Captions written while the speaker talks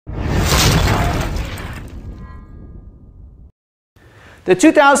The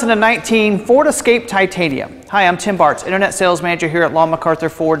 2019 Ford Escape Titanium. Hi, I'm Tim Bartz, Internet Sales Manager here at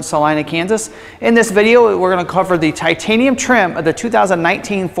McArthur Ford in Salina, Kansas. In this video, we're going to cover the titanium trim of the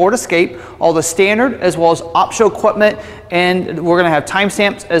 2019 Ford Escape, all the standard as well as optional equipment, and we're going to have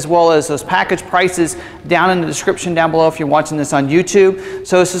timestamps as well as those package prices down in the description down below if you're watching this on YouTube.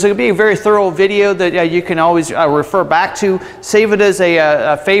 So this is going to be a very thorough video that you can always refer back to. Save it as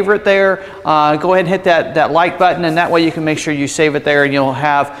a favorite there. Go ahead and hit that like button, and that way you can make sure you save it there and you'll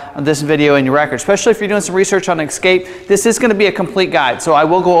have this video in your record, especially if you're doing some research on Escape. This is going to be a complete guide, so I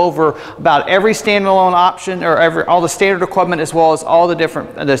will go over about every standalone option or all the standard equipment as well as all the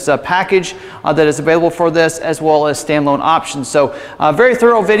different package that is available for this as well as standalone options. So very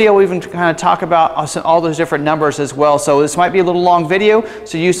thorough video. We even kind of talk about all those different numbers as well. So this might be a little long video,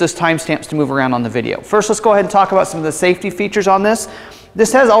 so use those timestamps to move around on the video. First, let's go ahead and talk about some of the safety features on this.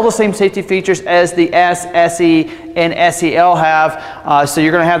 This has all the same safety features as the S, SE, and SEL have. So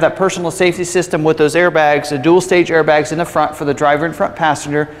you're going to have that personal safety system with those airbags, the dual stage airbags in the front for the driver and front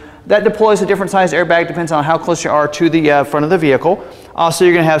passenger. That deploys a different size airbag, depends on how close you are to the front of the vehicle. Also,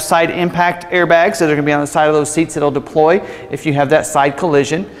 you're going to have side impact airbags that are going to be on the side of those seats that will deploy if you have that side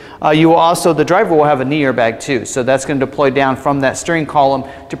collision. You will also, the driver will have a knee airbag too, so that's going to deploy down from that steering column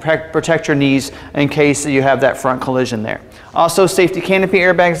to protect your knees in case you have that front collision there. Also, safety canopy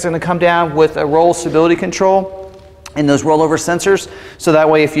airbags is going to come down with a roll stability control and those rollover sensors, so that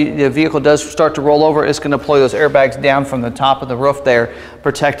way if the vehicle does start to roll over, it's going to deploy those airbags down from the top of the roof there,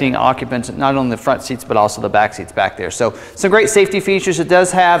 protecting occupants, not only the front seats but also the back seats back there. So some great safety features. It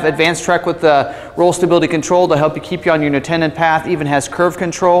does have advanced trek with the roll stability control to help you keep you on your intended path, even has curve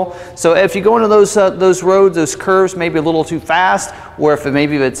control. So if you go into those roads, those curves maybe a little too fast, or if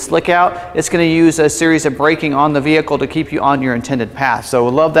maybe it's slick out, it's going to use a series of braking on the vehicle to keep you on your intended path. So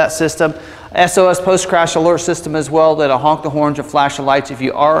we love that system. SOS post-crash alert system as well, that'll honk the horns or flash the lights if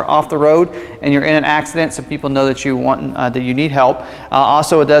you are off the road and you're in an accident, so people know that you need help.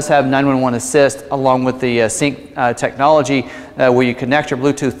 Also, it does have 911 assist along with the sync technology where you connect your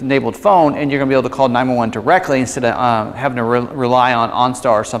Bluetooth enabled phone and you're going to be able to call 911 directly instead of having to rely on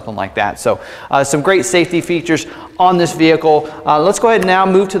OnStar or something like that. So some great safety features on this vehicle. Let's go ahead and now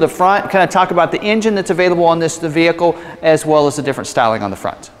move to the front, kind of talk about the engine that's available on the vehicle as well as the different styling on the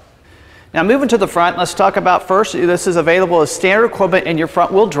front. Now moving to the front, let's talk about first, this is available as standard equipment in your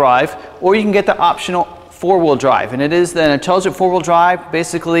front wheel drive, or you can get the optional four-wheel drive, and it is an intelligent four-wheel drive.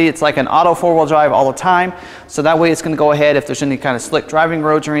 Basically, it's like an auto four-wheel drive all the time, so that way it's going to go ahead if there's any kind of slick driving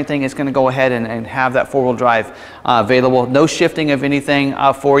roads or anything, it's going to go ahead and have that four-wheel drive available. No shifting of anything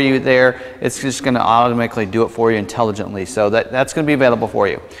for you there. It's just going to automatically do it for you intelligently, so that's going to be available for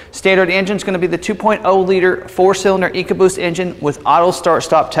you. Standard engine is going to be the 2.0 liter four-cylinder EcoBoost engine with auto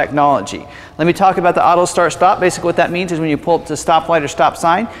start-stop technology. Let me talk about the auto start-stop. Basically what that means is when you pull up to stoplight or stop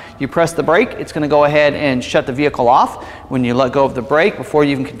sign, you press the brake, it's going to go ahead and shut the vehicle off. When you let go of the brake, before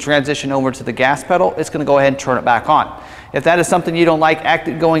you even can transition over to the gas pedal, it's going to go ahead and turn it back on. If that is something you don't like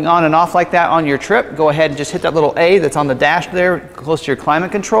going on and off like that on your trip, go ahead and just hit that little A that's on the dash there close to your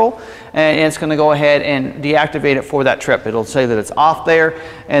climate control, and it's going to go ahead and deactivate it for that trip. It'll say that it's off there,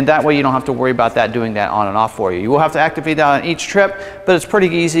 and that way you don't have to worry about that doing that on and off for you. You will have to activate that on each trip, but it's pretty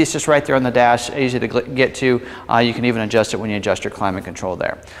easy. It's just right there on the dash, easy to get to. You can even adjust it when you adjust your climate control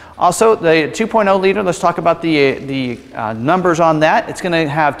there. Also, the 2.0 liter, let's talk about the numbers on that. It's going to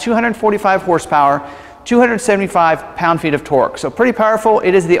have 245 horsepower, 275 pound-feet of torque. So pretty powerful.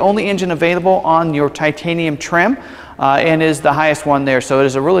 It is the only engine available on your titanium trim and is the highest one there. So it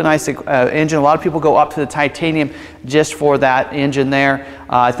is a really nice engine. A lot of people go up to the titanium just for that engine there.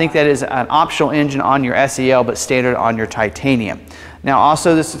 I think that is an optional engine on your SEL, but standard on your titanium. Now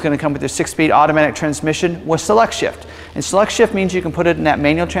also this is going to come with your 6-speed automatic transmission with select shift. And select shift means you can put it in that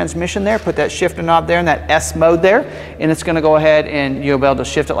manual transmission there, put that shifter knob there in that S mode there, and it's going to go ahead and you'll be able to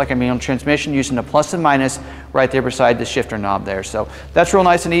shift it like a manual transmission using the plus and minus right there beside the shifter knob there. So that's real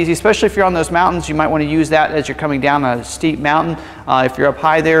nice and easy, especially if you're on those mountains. You might want to use that as you're coming down a steep mountain if you're up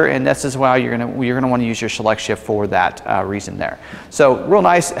high there, and that's as well you're going to want to use your select shift for that reason there. So real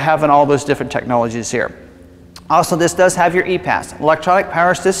nice having all those different technologies here. Also, this does have your ePass, electronic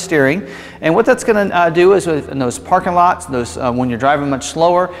power assist steering, and what that's going to do is in those parking lots, when you're driving much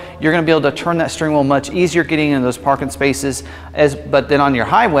slower, you're going to be able to turn that steering wheel much easier getting into those parking spaces. But then on your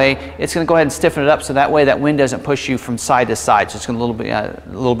highway, it's going to go ahead and stiffen it up so that way that wind doesn't push you from side to side. So it's going to be a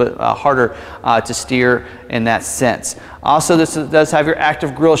little bit harder to steer in that sense. Also, this does have your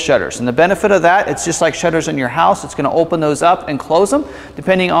active grille shutters, and the benefit of that, it's just like shutters in your house. It's going to open those up and close them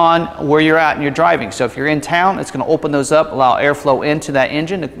depending on where you're at and you're driving. So if you're in town, It's going to open those up, allow airflow into that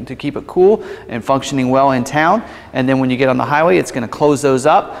engine to keep it cool and functioning well in town. And then when you get on the highway, it's going to close those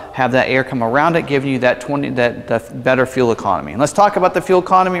up, have that air come around it, giving you that better fuel economy. And let's talk about the fuel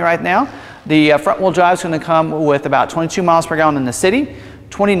economy right now. The front wheel drive is going to come with about 22 miles per gallon in the city,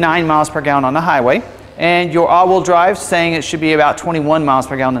 29 miles per gallon on the highway. And your all-wheel drive saying it should be about 21 miles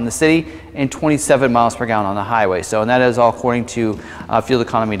per gallon in the city and 27 miles per gallon on the highway. So, and that is all according to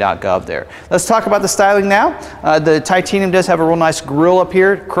fueleconomy.gov there. Let's talk about the styling now. The titanium does have a real nice grille up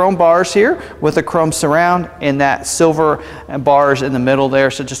here, chrome bars here with a chrome surround and that silver bars in the middle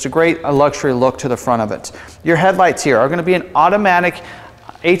there. So just a great luxury look to the front of it. Your headlights here are going to be an automatic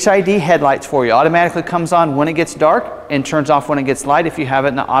HID headlights for you. Automatically comes on when it gets dark and turns off when it gets light if you have it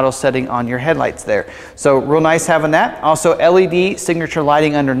in the auto setting on your headlights there. So real nice having that. Also LED signature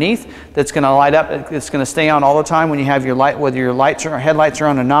lighting underneath that's going to light up. It's going to stay on all the time when you have your light, whether your lights or headlights are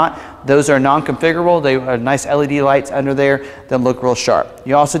on or not. Those are non-configurable. They are nice LED lights under there that look real sharp.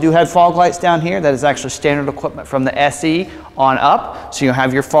 You also do have fog lights down here. That is actually standard equipment from the SE on up. So you'll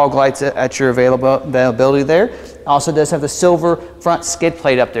have your fog lights at your availability there. Also does have the silver front skid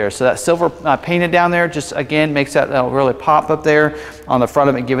plate up there. So that silver painted down there just again makes that really pop up there on the front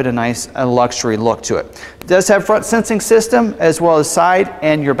of it and give it a nice luxury look to it. It does have front sensing system as well as side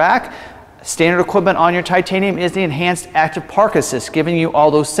and your back. Standard equipment on your titanium is the enhanced active park assist, giving you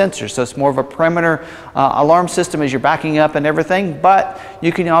all those sensors. So it's more of a perimeter alarm system as you're backing up and everything, but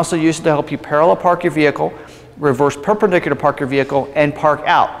you can also use it to help you parallel park your vehicle, reverse perpendicular park your vehicle, and park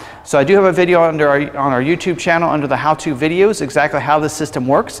out. So I do have a video on our YouTube channel under the how-to videos exactly how this system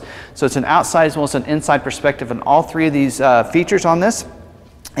works. So it's an outside as well as an inside perspective on all three of these features on this.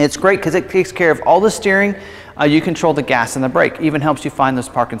 And it's great because it takes care of all the steering. You control the gas and the brake. Even helps you find those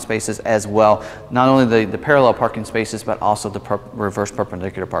parking spaces as well. Not only the parallel parking spaces, but also the reverse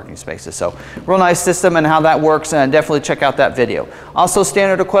perpendicular parking spaces. So real nice system and how that works, and definitely check out that video. Also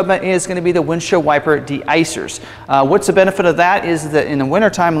standard equipment is going to be the windshield wiper de-icers. What's the benefit of that is that in the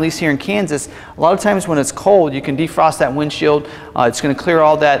wintertime, at least here in Kansas, a lot of times when it's cold, you can defrost that windshield. It's going to clear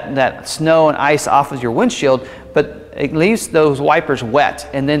all that snow and ice off of your windshield, but it leaves those wipers wet,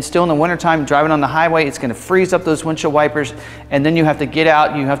 and then still in the wintertime driving on the highway, it's going to freeze up those windshield wipers, and then you have to get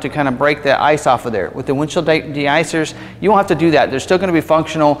out, you have to kind of break the ice off of there. With the windshield de-icers, you won't have to do that. They're still going to be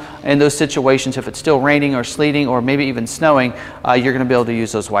functional in those situations. If it's still raining or sleeting or maybe even snowing, you're going to be able to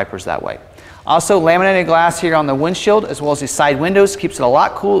use those wipers that way. Also laminated glass here on the windshield as well as the side windows, keeps it a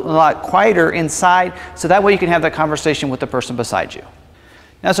lot quieter inside, so that way you can have that conversation with the person beside you.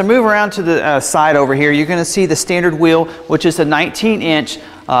 Now, as I move around to the side over here, you're going to see the standard wheel, which is a 19-inch.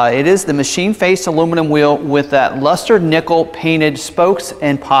 It is the machine-faced aluminum wheel with that luster nickel painted spokes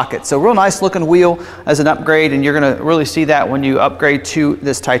and pockets. So real nice looking wheel as an upgrade, and you're going to really see that when you upgrade to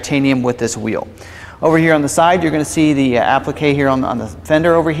this titanium with this wheel. Over here on the side, you're going to see the applique here on the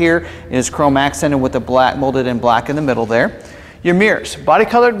fender over here. It is chrome accented with the black, molded in black in the middle there. Your mirrors, body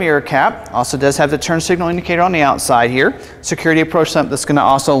colored mirror cap, also does have the turn signal indicator on the outside here. Security approach lamp that's going to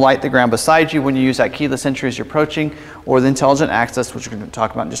also light the ground beside you when you use that keyless entry as you're approaching, or the intelligent access, which we're going to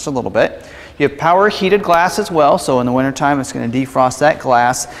talk about in just a little bit. You have power heated glass as well, so in the wintertime it's going to defrost that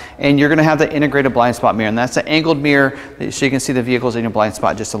glass, and you're going to have the integrated blind spot mirror, and that's an angled mirror so you can see the vehicles in your blind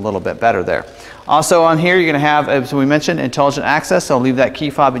spot just a little bit better there. Also on here you're going to have, as we mentioned, intelligent access, so leave that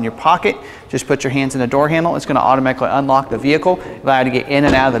key fob in your pocket. Just put your hands in the door handle. It's going to automatically unlock the vehicle, allow you to get in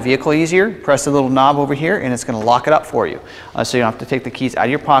and out of the vehicle easier. Press the little knob over here and it's going to lock it up for you. So you don't have to take the keys out of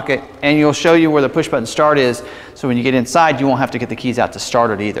your pocket, and you'll show you where the push button start is, so when you get inside you won't have to get the keys out to start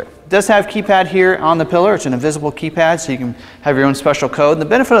it either. It does have keypad here on the pillar. It's an invisible keypad, so you can have your own special code. And the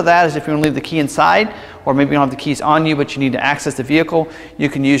benefit of that is if you want to leave the key inside, or maybe you don't have the keys on you but you need to access the vehicle, you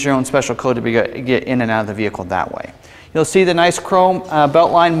can use your own special code to get in and out of the vehicle that way. You'll see the nice chrome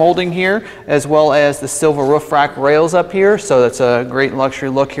beltline molding here, as well as the silver roof rack rails up here. So that's a great luxury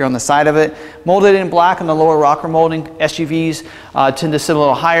look here on the side of it. Molded in black on the lower rocker molding. SUVs tend to sit a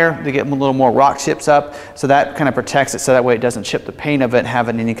little higher. They get a little more rock chips up. So that kind of protects it, so that way it doesn't chip the paint of it,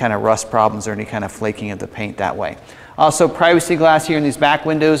 having any kind of rust problems or any kind of flaking of the paint that way. Also privacy glass here in these back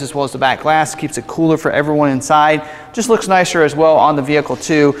windows as well as the back glass. Keeps it cooler for everyone inside. Just looks nicer as well on the vehicle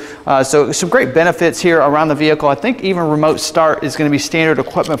too. So some great benefits here around the vehicle. I think even remote start is going to be standard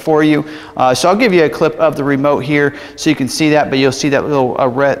equipment for you. So I'll give you a clip of the remote here so you can see that, but you'll see that little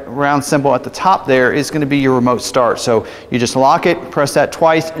red round symbol at the top there is going to be your remote start. So you just lock it, press that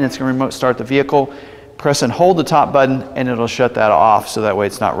twice, and it's going to remote start the vehicle. press and hold the top button and it'll shut that off, so that way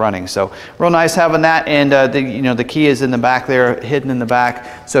it's not running. So real nice having that, and the key is in the back there, hidden in the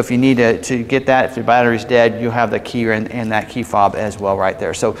back. So if you need to get that, if your battery's dead, you'll have the key and that key fob as well right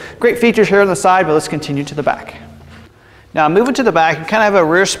there. So great features here on the side, but let's continue to the back. Now moving to the back, you kind of have a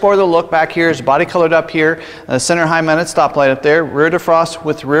rear spoiler look back here. It's body colored up here, center high mounted stoplight up there, rear defrost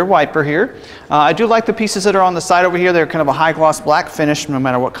with rear wiper here. I do like the pieces that are on the side over here. They're kind of a high gloss black finish no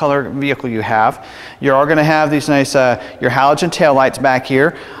matter what color vehicle you have. You are going to have these nice your halogen tail lights back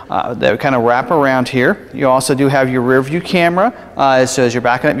here that kind of wrap around here. You also do have your rear view camera. So as you're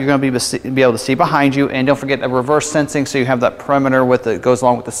backing up, you're going to be able to see behind you, and don't forget the reverse sensing, so you have that perimeter with it goes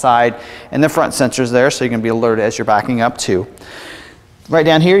along with the side and the front sensors there, so you can be alerted as you're backing up too. Right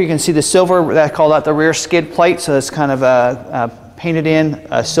down here you can see the silver that called out the rear skid plate, so it's kind of painted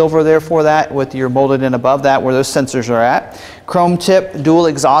in silver there for that, with your molded in above that where those sensors are at. Chrome tip dual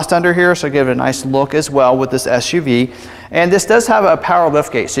exhaust under here, so give it a nice look as well with this SUV. And this does have a power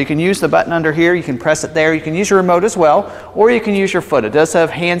liftgate, so you can use the button under here, you can press it there, you can use your remote as well, or you can use your foot. It does have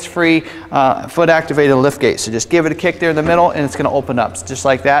hands-free foot activated liftgate, so just give it a kick there in the middle and it's going to open up just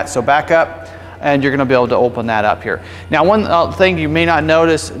like that. So back up, and you're going to be able to open that up here. Now one thing you may not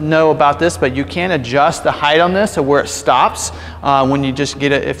know about this, but you can adjust the height on this to where it stops. When you just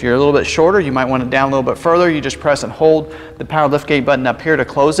get it, if you're a little bit shorter, you might want it down a little bit further. You just press and hold the power liftgate button up here to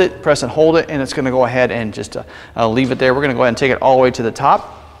close it, press and hold it, and it's going to go ahead and just leave it there. We're going to go ahead and take it all the way to the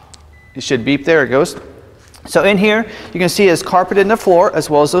top. It should beep, there it goes. So in here, you can see it's carpeted in the floor as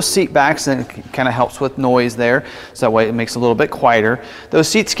well as those seat backs, and it kind of helps with noise there, so that way it makes it a little bit quieter. Those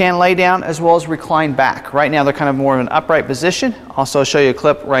seats can lay down as well as recline back. Right now they're kind of more in an upright position. Also I'll show you a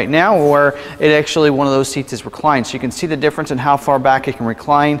clip right now where it actually, one of those seats is reclined, so you can see the difference in how far back it can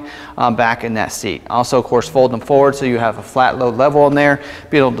recline back in that seat. Also of course fold them forward so you have a flat load level in there,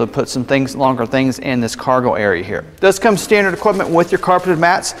 be able to put some things, longer things in this cargo area here. It does come standard equipment with your carpeted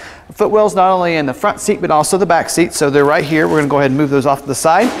mats. Footwells not only in the front seat but also the back seat, so they're right here. We're going to go ahead and move those off to the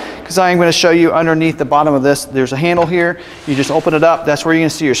side, because I'm going to show you underneath the bottom of this, there's a handle here. You just open it up, that's where you're going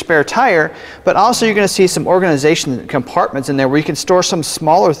to see your spare tire, but also you're going to see some organization compartments in there where you can store some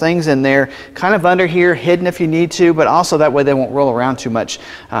smaller things in there, kind of under here, hidden if you need to, but also that way they won't roll around too much,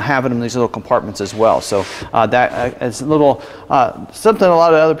 having them in these little compartments as well. So that is a little something a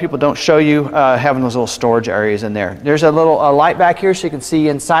lot of other people don't show you, having those little storage areas in there. There's a little light back here so you can see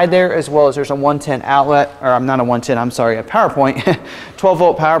inside there, as well as there's a 110 outlet, or I'm not a 110, I'm sorry, a power point, 12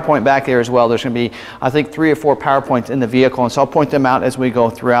 volt power point back there as well. There's going to be, I think, 3 or 4 power points in the vehicle, and so I'll point them out as we go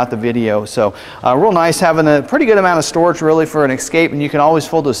throughout the video. So real nice, having a pretty good amount of storage really for an Escape, and you can always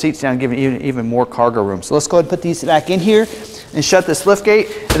fold those seats down, giving even more cargo room. So let's go ahead and put these back in here and shut this lift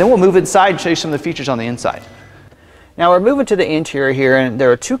gate, and then we'll move inside and show you some of the features on the inside. Now we're moving to the interior here, and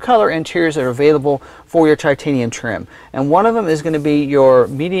there are 2 color interiors that are available for your titanium trim, and one of them is going to be your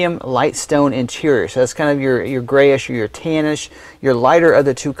medium light stone interior. So that's kind of your grayish or your tannish, your lighter of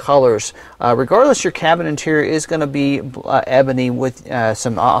the 2 colors. Regardless, your cabin interior is going to be ebony with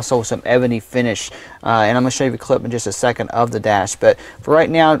also some ebony finish, and I'm going to show you a clip in just a second of the dash. But for right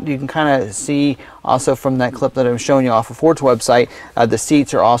now, you can kind of see also from that clip that I'm showing you off of Ford's website, the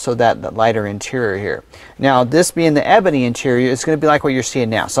seats are also that lighter interior here. Now this being the ebony interior, it's going to be like what you're seeing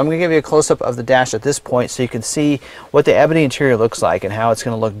now. So I'm going to give you a close-up of the dash at this point so you can see what the ebony interior looks like and how it's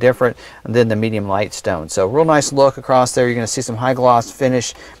going to look different than the medium light stone. So real nice look across there. You're going to see some high gloss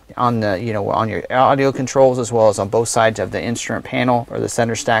finish on the, on your audio controls, as well as on both sides of the instrument panel, or the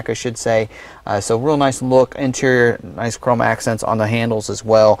center stack I should say. So real nice look interior, nice chrome accents on the handles as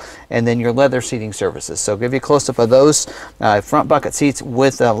well, and then your leather seating surfaces. So give you a close-up of those. Front bucket seats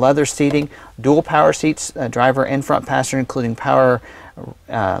with leather seating, dual power seats, driver and front passenger, including power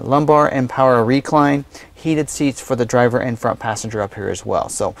lumbar and power recline, heated seats for the driver and front passenger up here as well.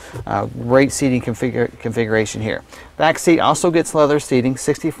 So great seating configuration here. Back seat also gets leather seating,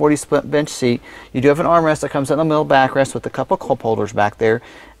 60/40 split bench seat. You do have an armrest that comes in the middle backrest with a couple cup holders back there.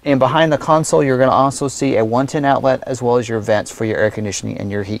 And behind the console, you're going to also see a 110 outlet, as well as your vents for your air conditioning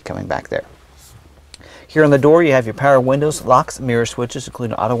and your heat coming back there. Here on the door, you have your power windows, locks, mirror switches,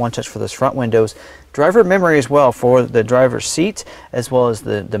 including auto one touch for those front windows. Driver memory as well for the driver's seat, as well as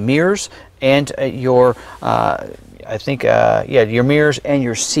the mirrors and your your mirrors and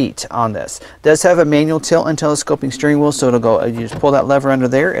your seat on this. It does have a manual tilt and telescoping steering wheel, so it'll go, you just pull that lever under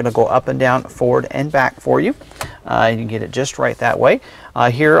there, it'll go up and down, forward and back for you. You can get it just right that way.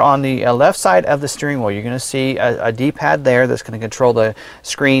 Here on the left side of the steering wheel, you're going to see a D-pad there that's going to control the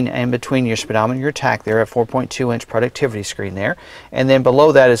screen in between your speedometer and your tach there, a 4.2-inch productivity screen there. And then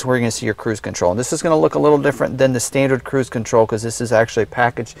below that is where you're going to see your cruise control. And this is going to look a little different than the standard cruise control, because this is actually a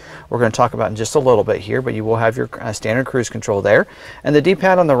package we're going to talk about in just a little bit here, but you will have your standard cruise control there. And the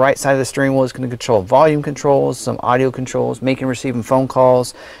D-pad on the right side of the steering wheel is going to control volume controls, some audio controls, making and receiving phone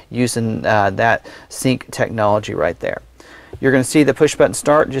calls using that sync technology right there. You're going to see the push button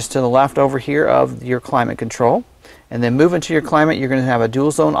start just to the left over here of your climate control. And then moving to your climate, you're going to have a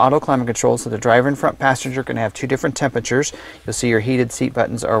dual zone auto climate control, so the driver and front passenger are going to have two different temperatures. You'll see your heated seat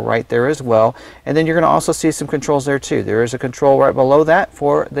buttons are right there as well. And then you're going to also see some controls there too. There is a control right below that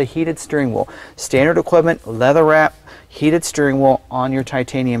for the heated steering wheel. Standard equipment, leather wrap, heated steering wheel on your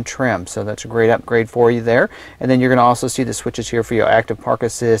titanium trim, so that's a great upgrade for you there. And then you're going to also see the switches here for your active park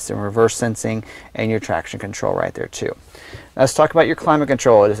assist and reverse sensing and your traction control right there too. Let's talk about your climate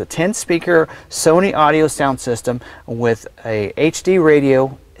control. It is a 10-speaker Sony audio sound system with a HD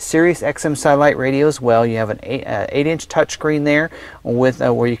radio, Sirius XM satellite radio as well. You have an 8-inch touchscreen there with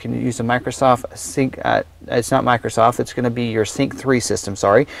where you can use a Microsoft Sync. It's not Microsoft, it's going to be your Sync 3 system,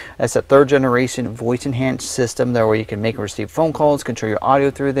 sorry. That's a 3rd generation voice enhanced system there where you can make and receive phone calls, control your audio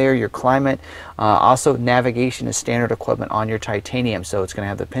through there, your climate. Also navigation is standard equipment on your titanium, so it's going to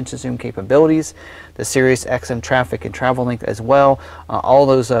have the pinch and zoom capabilities, the Sirius XM traffic and travel link as well. All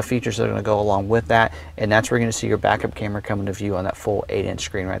those features are going to go along with that, and that's where you're going to see your backup camera come into view on that full 8-inch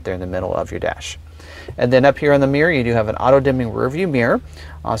screen right there in the middle of your dash. And then up here on the mirror, you do have an auto-dimming rear view mirror.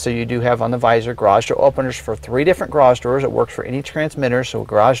 So you do have on the visor garage door openers for 3 different garage doors. It works for any transmitter, so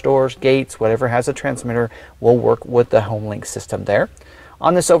garage doors, gates, whatever has a transmitter will work with the HomeLink system there.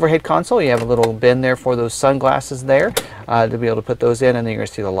 On this overhead console, you have a little bin there for those sunglasses there to be able to put those in, and then you're going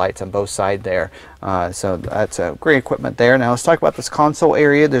to see the lights on both sides there. So that's great equipment there. Now let's talk about this console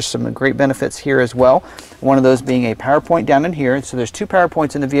area. There's some great benefits here as well. One of those being a power point down in here. So there's 2 power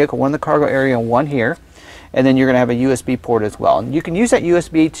points in the vehicle, one in the cargo area and one here. And then you're going to have a USB port as well. And you can use that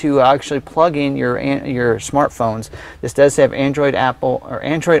USB to actually plug in your smartphones. This does have Android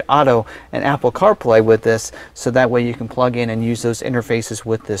Auto and Apple CarPlay with this, so that way you can plug in and use those interfaces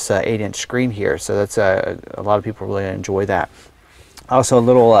with this 8-inch screen here. So that's a lot of people really enjoy that. Also a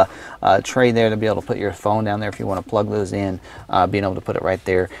little tray there to be able to put your phone down there if you want to plug those in, being able to put it right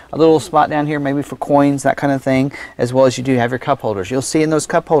there. A little spot down here maybe for coins, that kind of thing, as well as you do have your cup holders. You'll see in those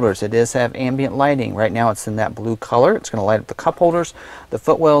cup holders it does have ambient lighting. Right now it's in that blue color. It's going to light up the cup holders, the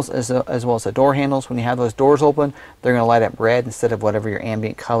footwells, as well as the door handles. When you have those doors open, they're going to light up red instead of whatever your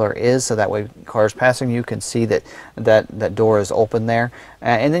ambient color is, so that way cars passing you can see that door is open there.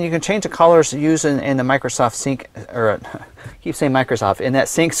 And then you can change the colors using in the Microsoft Sync, or keep saying Microsoft, in that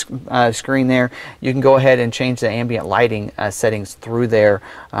Sync screen there. You can go ahead and change the ambient lighting settings through there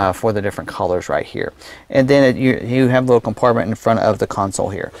for the different colors right here. And then you have a little compartment in front of the console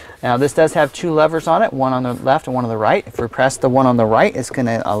here. Now this does have 2 levers on it, one on the left and one on the right. If we press the one on the right, it's going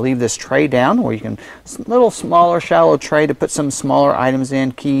to leave this tray down where you can, little smaller shallow tray to put some smaller items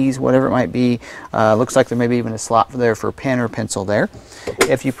in, keys, whatever it might be. Looks like there may be even a slot there for a pen or pencil there.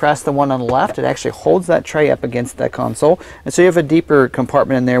 If you press the one on the left, it actually holds that tray up against that console, and so you have a deeper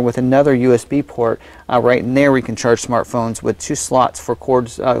compartment in there with another USB port right in there. We can charge smartphones with 2 slots for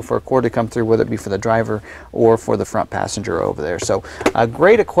cords for a cord to come through, whether it be for the driver or for the front passenger over there. So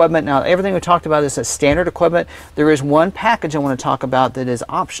great equipment. Now everything we talked about is a standard equipment. There is one package I want to talk about that is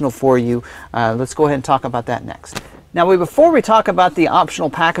optional for you. Let's go ahead and talk about that next. Now, before we talk about the optional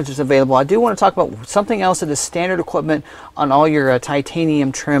packages available, I do want to talk about something else that is standard equipment on all your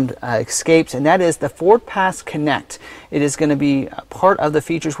titanium trimmed Escapes, and that is the FordPass Connect. It is going to be part of the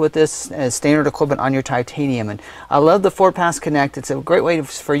features with this as standard equipment on your titanium. And I love the FordPass Connect. It's a great way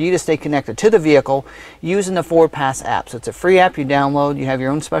for you to stay connected to the vehicle using the FordPass app. So it's a free app you download. You have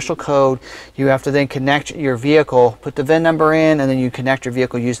your own special code. You have to then connect your vehicle, put the VIN number in, and then you connect your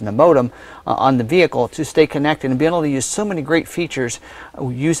vehicle using the modem on the vehicle to stay connected and be able to use so many great features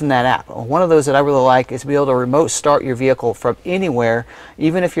using that app. One of those that I really like is to be able to remote start your vehicle from anywhere.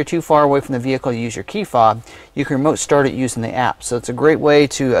 Even if you're too far away from the vehicle, you use your key fob, you can remote start it using the app. So it's a great way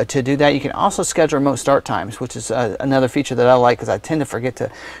to do that. You can also schedule remote start times, which is another feature that I like, because I tend to forget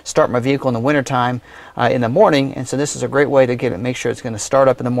to start my vehicle in the winter time in the morning, and so this is a great way to get it, make sure it's going to start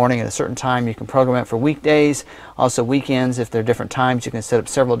up in the morning at a certain time. You can program it for weekdays, also weekends. If they're different times, you can set up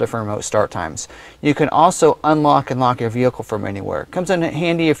several different remote start times. You can also unlock and lock your vehicle from anywhere. It comes in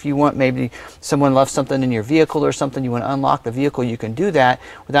handy if you want, maybe someone left something in your vehicle or something, you want to unlock the vehicle. You can do that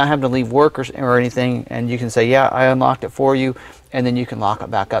without having to leave work or anything, and you can say, yeah, I unlocked it for you, and then you can lock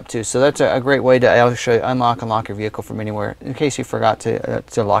it back up too. So that's a great way to actually unlock and lock your vehicle from anywhere in case you forgot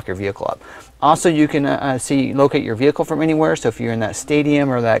to lock your vehicle up. Also, you can locate your vehicle from anywhere. So if you're in that stadium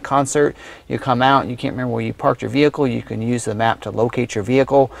or that concert, you come out, you can't remember where you parked your vehicle, you can use the map to locate your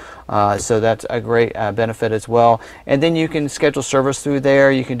vehicle. So that's a great benefit as well. And then you can schedule service through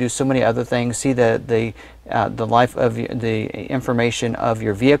there. You can do so many other things. See the life of the information of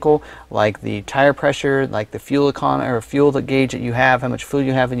your vehicle, like the tire pressure, like the fuel fuel gauge that you have, how much fuel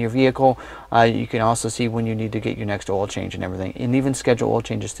you have in your vehicle. You can also see when you need to get your next oil change and everything, and even schedule oil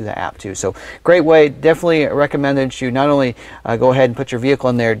changes through the app too. So great way. Definitely recommend that you not only go ahead and put your vehicle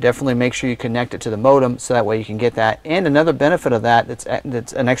in there, definitely make sure you connect it to the modem so that way you can get that. And another benefit of that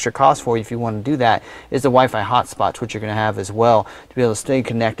that's an extra cost for you if you want to do that is the Wi-Fi hotspots, which you're going to have as well to be able to stay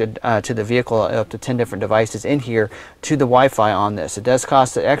connected to the vehicle, up to 10 different devices in here to the Wi-Fi on this. It does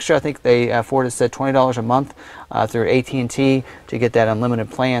cost extra. I think Ford has said $20 a month through AT&T to get that unlimited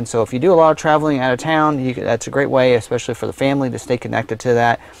plan. So if you do a lot of traveling out of town, that's a great way, especially for the family, to stay connected to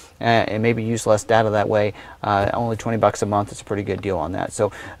that and maybe use less data that way. Only $20 a month is a pretty good deal on that.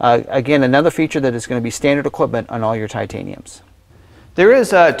 So again, another feature that is going to be standard equipment on all your titaniums. There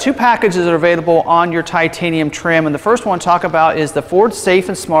is two packages that are available on your titanium trim, and the first one to talk about is the Ford Safe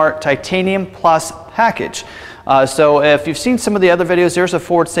and Smart Titanium Plus package. So if you've seen some of the other videos, there's a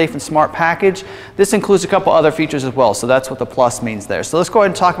Ford Safe and Smart package. This includes a couple other features as well, so that's what the plus means there. So let's go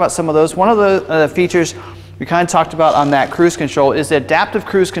ahead and talk about some of those. One of the features we kind of talked about on that cruise control is the adaptive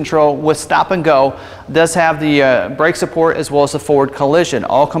cruise control with stop and go. It does have the brake support as well as the forward collision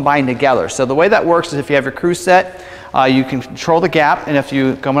all combined together. So the way that works is if you have your cruise set, you can control the gap, and if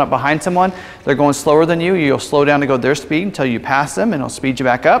you're coming up behind someone, they're going slower than you, you'll slow down to go their speed until you pass them, and it'll speed you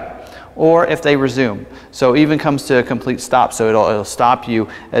back up. Or if they resume. So even comes to a complete stop, so it'll stop you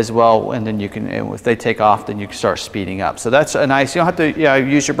as well, and then you can, if they take off, then you can start speeding up. So that's a nice, you don't have to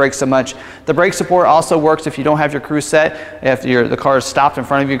use your brakes so much. The brake support also works if you don't have your cruise set. If the car is stopped in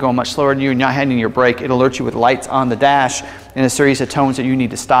front of you going much slower than you and you're not handling your brake, it alerts you with lights on the dash and a series of tones that you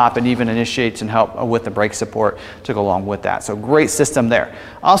need to stop, and even initiates and help with the brake support to go along with that. So great system there.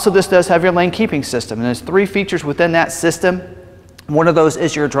 Also, this does have your lane keeping system, and there's 3 features within that system. One of those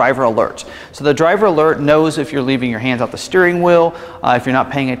is your driver alert. So the driver alert knows if you're leaving your hands off the steering wheel, if you're not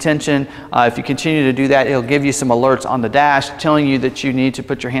paying attention. If you continue to do that, it'll give you some alerts on the dash telling you that you need to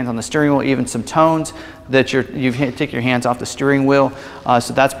put your hands on the steering wheel, even some tones that you take your hands off the steering wheel.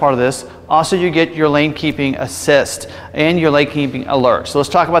 So that's part of this. Also, you get your lane keeping assist and your lane keeping alert. So let's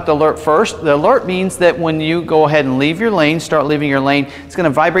talk about the alert first. The alert means that when you go ahead and leave your lane, start leaving your lane, it's going to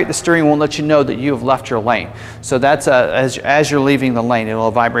vibrate the steering wheel and let you know that you have left your lane. So that's as you're leaving the lane, it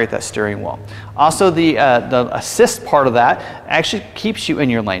will vibrate that steering wheel. Also, the assist part of that actually keeps you in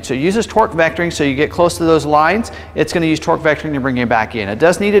your lane. So it uses torque vectoring, so you get close to those lines, it's going to use torque vectoring to bring you back in. It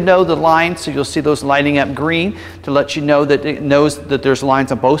does need to know the lines, so you'll see those lighting up green to let you know that it knows that there's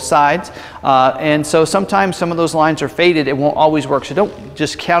lines on both sides. And so sometimes some of those lines are faded. It won't always work, so don't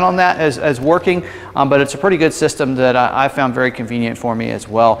just count on that as working, but it's a pretty good system that I found very convenient for me as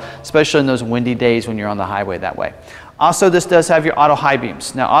well, especially in those windy days when you're on the highway that way. Also, this does have your auto high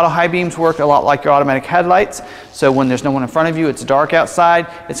beams. Now, auto high beams work a lot like your automatic headlights. So when there's no one in front of you, it's dark outside,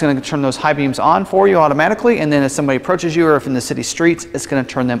 it's going to turn those high beams on for you automatically, and then if somebody approaches you or if in the city streets, it's going to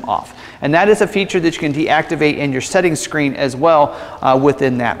turn them off. And that is a feature that you can deactivate in your settings screen as well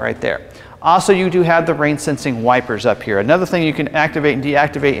within that right there. Also, you do have the rain sensing wipers up here. Another thing you can activate and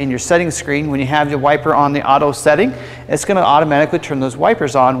deactivate in your settings screen, when you have your wiper on the auto setting, it's going to automatically turn those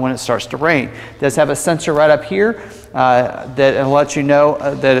wipers on when it starts to rain. It does have a sensor right up here that will let you know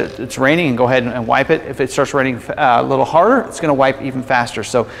that it's raining, and go ahead and wipe it. If it starts raining a little harder, it's going to wipe even faster.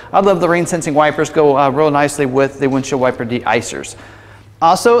 So I love the rain sensing wipers, go real nicely with the windshield wiper de-icers.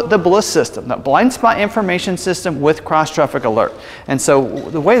 Also, the BLIS system, the blind spot information system with cross traffic alert. And so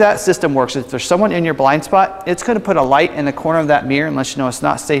the way that system works is if there's someone in your blind spot, it's going to put a light in the corner of that mirror and let you know it's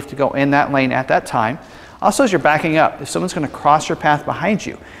not safe to go in that lane at that time. Also, as you're backing up, if someone's going to cross your path behind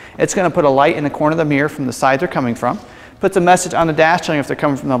you, it's going to put a light in the corner of the mirror from the side they're coming from, puts a message on the dash telling you if they're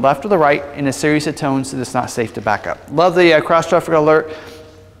coming from the left or the right in a series of tones that it's not safe to back up. Love the cross traffic alert.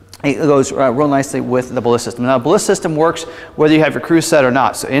 It goes real nicely with the BLIS system. Now, the BLIS system works whether you have your cruise set or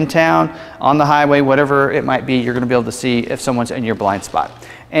not. So in town, on the highway, whatever it might be, you're going to be able to see if someone's in your blind spot.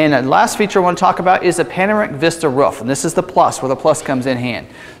 And the last feature I want to talk about is a panoramic vista roof. And this is the plus, where the plus comes in hand.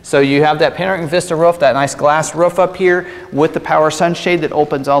 So you have that panoramic vista roof, that nice glass roof up here with the power sunshade that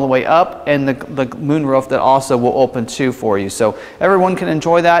opens all the way up, and the moon roof that also will open too for you. So everyone can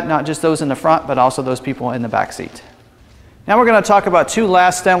enjoy that, not just those in the front, but also those people in the back seat. Now we're going to talk about two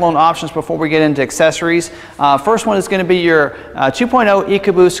last standalone options before we get into accessories. First one is going to be your 2.0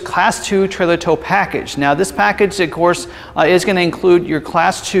 EcoBoost Class 2 trailer tow package. Now this package, of course, is going to include your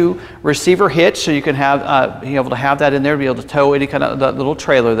Class 2 receiver hitch, so you can have be able to have that in there to be able to tow any kind of that little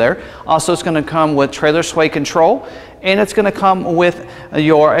trailer there. Also, it's going to come with trailer sway control, and it's going to come with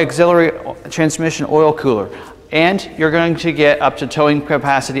your auxiliary transmission oil cooler. And you're going to get up to towing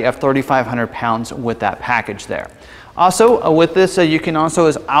capacity of 3,500 pounds with that package there. Also, with this, you can also,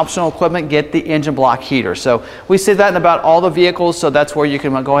 as optional equipment, get the engine block heater. So we see that in about all the vehicles, so that's where you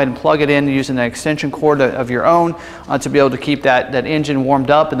can go ahead and plug it in using an extension cord of your own to be able to keep that engine warmed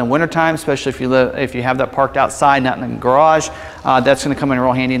up in the wintertime, especially if you have that parked outside, not in the garage. That's going to come in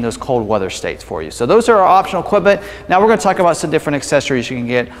real handy in those cold weather states for you. So those are our optional equipment. Now we're going to talk about some different accessories you can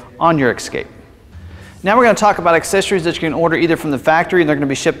get on your Escape. Now we're going to talk about accessories that you can order either from the factory, and they're going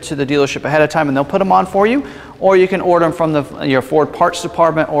to be shipped to the dealership ahead of time and they'll put them on for you, or you can order them from your Ford parts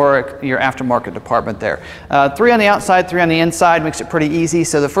department or your aftermarket department there. 3 on the outside, 3 on the inside, makes it pretty easy.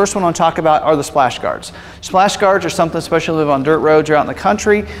 So the first one I'll talk about are the splash guards. Splash guards are something, especially if you live on dirt roads or out in the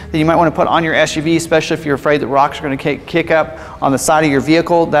country, that you might want to put on your SUV, especially if you're afraid that rocks are going to kick up on the side of your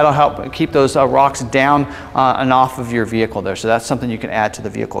vehicle. That'll help keep those rocks down and off of your vehicle there. So that's something you can add to the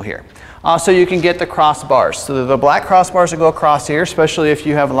vehicle here. Also, you can get the crossbars. So the black crossbars that go across here, especially if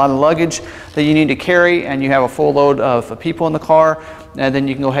you have a lot of luggage that you need to carry and you have a full load of people in the car, and then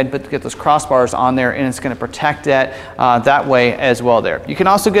you can go ahead and get those crossbars on there, and it's going to protect that that way as well there. You can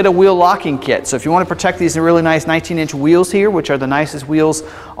also get a wheel locking kit. So if you want to protect these really nice 19-inch wheels here, which are the nicest wheels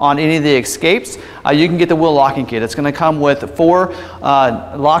on any of the Escapes, you can get the wheel locking kit. It's going to come with 4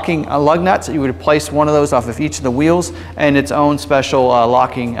 locking lug nuts. You would place one of those off of each of the wheels, and its own special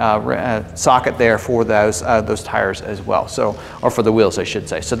locking socket there for those tires as well. So, or for the wheels, I should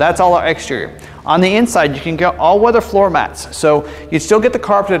say. So that's all our exterior. On the inside, you can get all-weather floor mats. So you still get the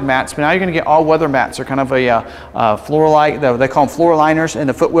carpeted mats, but now you're going to get all-weather mats. They're kind of a floor-like, they call them floor liners in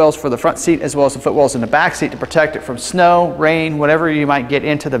the footwells for the front seat, as well as the footwells in the back seat to protect it from snow, rain, whatever you might get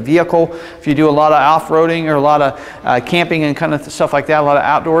into the vehicle. If you do a lot of off-roading or a lot of camping and kind of stuff like that, a lot of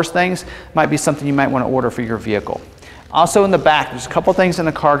outdoors things, might be something you might want to order for your vehicle. Also in the back, there's a couple things in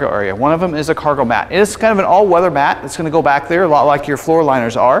the cargo area. One of them is a cargo mat. It is kind of an all-weather mat. It's going to go back there a lot like your floor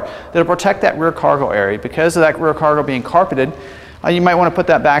liners are. That'll protect that rear cargo area. Because of that rear cargo being carpeted, you might want to put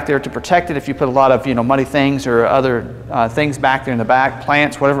that back there to protect it if you put a lot of muddy things or other things back there in the back,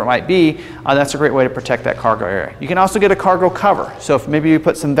 plants, whatever it might be. That's a great way to protect that cargo area. You can also get a cargo cover. So if maybe you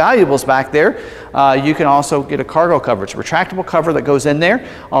put some valuables back there, you can also get a cargo cover. It's a retractable cover that goes in there,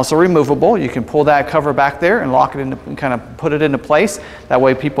 also removable. You can pull that cover back there and lock it into, and kind of put it into place. That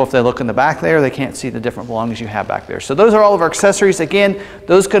way people, if they look in the back there, they can't see the different belongings you have back there. So those are all of our accessories. Again,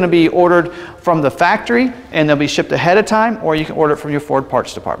 those are going to be ordered from the factory and they'll be shipped ahead of time, or you can order it from your Ford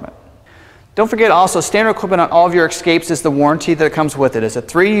parts department. Don't forget also, standard equipment on all of your Escapes is the warranty that comes with it. It's a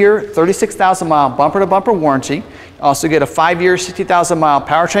 3-year, 36,000-mile bumper-to-bumper warranty. You also get a 5-year, 60,000-mile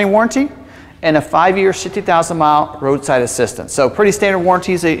powertrain warranty and a 5-year, 60,000-mile roadside assistance. So pretty standard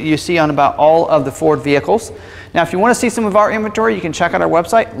warranties that you see on about all of the Ford vehicles. Now, if you want to see some of our inventory, you can check out our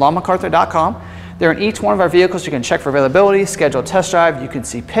website, lawmcarthur.com. There in each one of our vehicles, you can check for availability, schedule a test drive, you can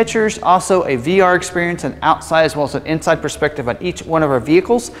see pictures, also a VR experience, an outside as well as an inside perspective on each one of our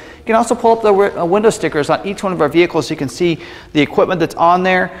vehicles. You can also pull up the window stickers on each one of our vehicles so you can see the equipment that's on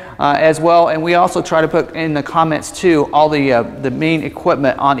there as well. And we also try to put in the comments too all the main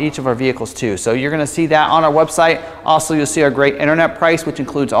equipment on each of our vehicles too. So you're going to see that on our website. Also, you'll see our great internet price, which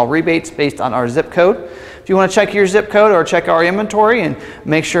includes all rebates based on our zip code. If you want to check your zip code or check our inventory and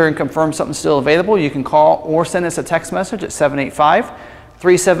make sure and confirm something's still available, you can call or send us a text message at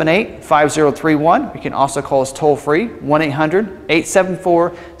 785-378-5031. You can also call us toll free,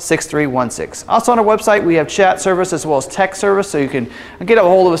 1-800-874-6316. Also on our website, we have chat service as well as text service, so you can get a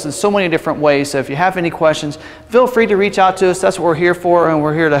hold of us in so many different ways. So if you have any questions, feel free to reach out to us. That's what we're here for, and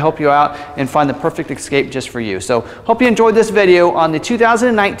we're here to help you out and find the perfect Escape just for you. So hope you enjoyed this video on the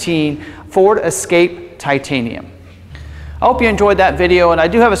 2019 Ford Escape Titanium. I hope you enjoyed that video, and I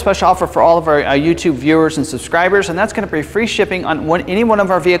do have a special offer for all of our YouTube viewers and subscribers, and that's going to be free shipping on any one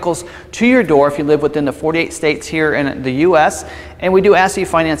of our vehicles to your door if you live within the 48 states here in the U.S., and we do ask you to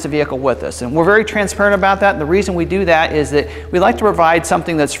finance the vehicle with us. And we're very transparent about that, and the reason we do that is that we like to provide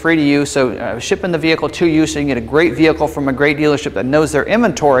something that's free to you, so shipping the vehicle to you so you can get a great vehicle from a great dealership that knows their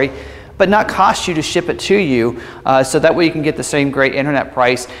inventory, but not cost you to ship it to you, so that way you can get the same great internet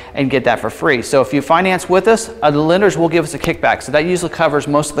price and get that for free. So if you finance with us, the lenders will give us a kickback. So that usually covers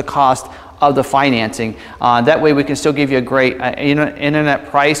most of the cost of the financing. That way we can still give you a great internet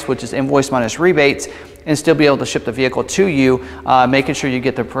price, which is invoice minus rebates, and still be able to ship the vehicle to you, making sure you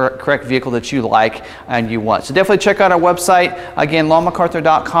get the correct vehicle that you like and you want. So definitely check out our website, again,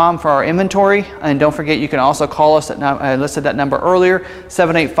 lawmcarthur.com for our inventory, and don't forget you can also call us at, I listed that number earlier,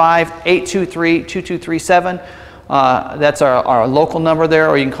 785-823-2237. That's our local number there,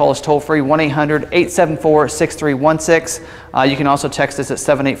 or you can call us toll free, 1-800-874-6316. You can also text us at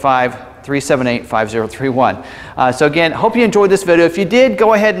 785-378-5031. So again, hope you enjoyed this video. If you did,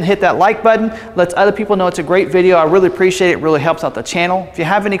 go ahead and hit that like button. Let other people know it's a great video. I really appreciate it. It really helps out the channel. If you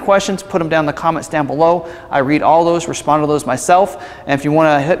have any questions, put them down in the comments down below. I read all those, respond to those myself. And if you want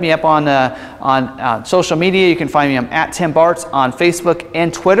to hit me up on social media, you can find me. I'm at Tim Bartz on Facebook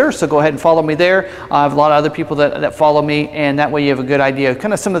and Twitter. So go ahead and follow me there. I have a lot of other people that follow me, and that way you have a good idea of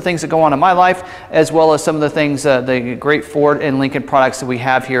kind of some of the things that go on in my life, as well as some of the things, the great Ford and Lincoln products that we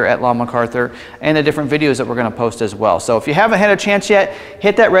have here at Law McArthur, and the different videos that we're going to post as well. So if you haven't had a chance yet,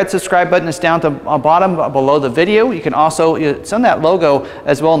 hit that red subscribe button. It's down to bottom below the video. You can also, it's on that logo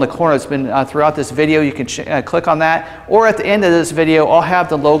as well in the corner. It's been throughout this video. You can click on that, or at the end of this video, I'll have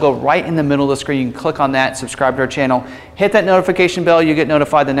the logo right in the middle of the screen. You can click on that, subscribe to our channel, hit that notification bell. You get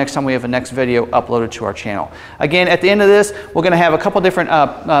notified the next time we have a next video uploaded to our channel. Again, at the end of this, we're going to have a couple different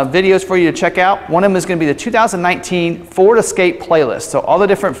videos for you to check out. One of them is going to be the 2019 Ford Escape playlist. So all the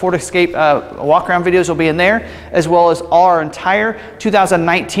different Ford Escape walk around videos will be in there, as well as our entire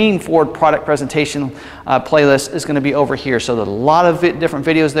 2019 Ford product presentation playlist is going to be over here. So there's a lot of different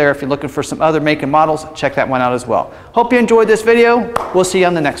videos there. If you're looking for some other make and models, check that one out as well. Hope you enjoyed this video. We'll see you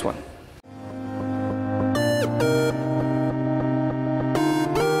on the next one.